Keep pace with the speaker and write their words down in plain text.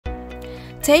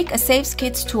Take a Safe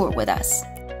Kids tour with us.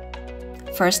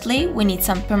 Firstly, we need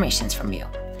some permissions from you,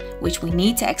 which we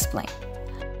need to explain.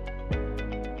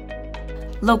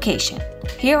 Location.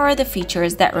 Here are the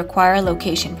features that require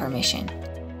location permission.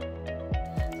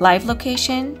 Live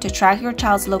location, to track your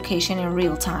child's location in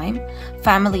real time.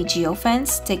 Family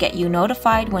geofence, to get you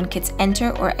notified when kids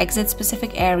enter or exit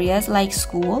specific areas like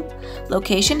school.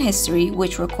 Location history,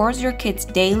 which records your kids'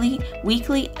 daily,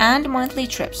 weekly, and monthly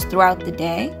trips throughout the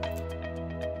day.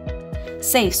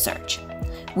 Safe search.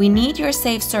 We need your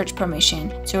safe search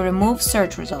permission to remove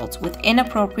search results with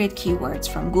inappropriate keywords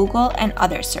from Google and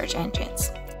other search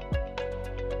engines.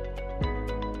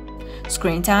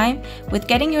 Screen time. With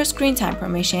getting your screen time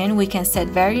permission, we can set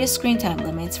various screen time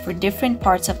limits for different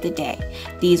parts of the day.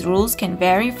 These rules can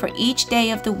vary for each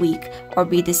day of the week or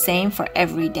be the same for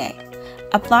every day.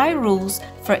 Apply rules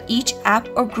for each app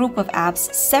or group of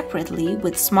apps separately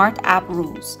with Smart App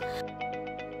rules.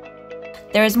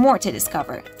 There is more to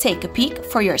discover. Take a peek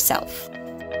for yourself.